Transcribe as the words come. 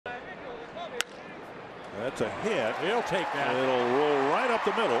That's a hit. He'll take that. It'll roll right up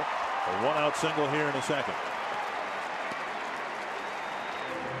the middle. A 1-out single here in the second.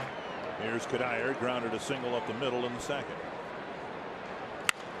 Here's Cuddyer, grounded a single up the middle in the second.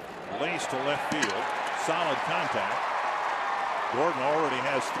 Lace to left field. Solid contact. Gordon already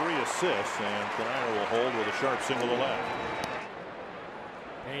has 3 assists, and Cuddyer will hold with a sharp single to left.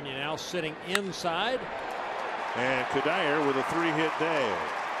 Pena now sitting inside. And Cuddyer with a 3-hit day.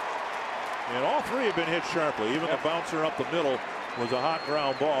 And all 3 have been hit sharply. Even the bouncer up the middle was a hot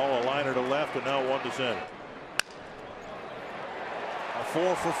ground ball. A liner to left, and now 1 to center. A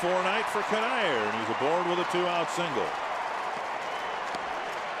 4-for-4 night for Cuddyer, and he's aboard with a 2-out single.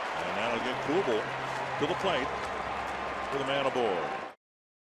 And that'll get Kubel to the plate with a man aboard.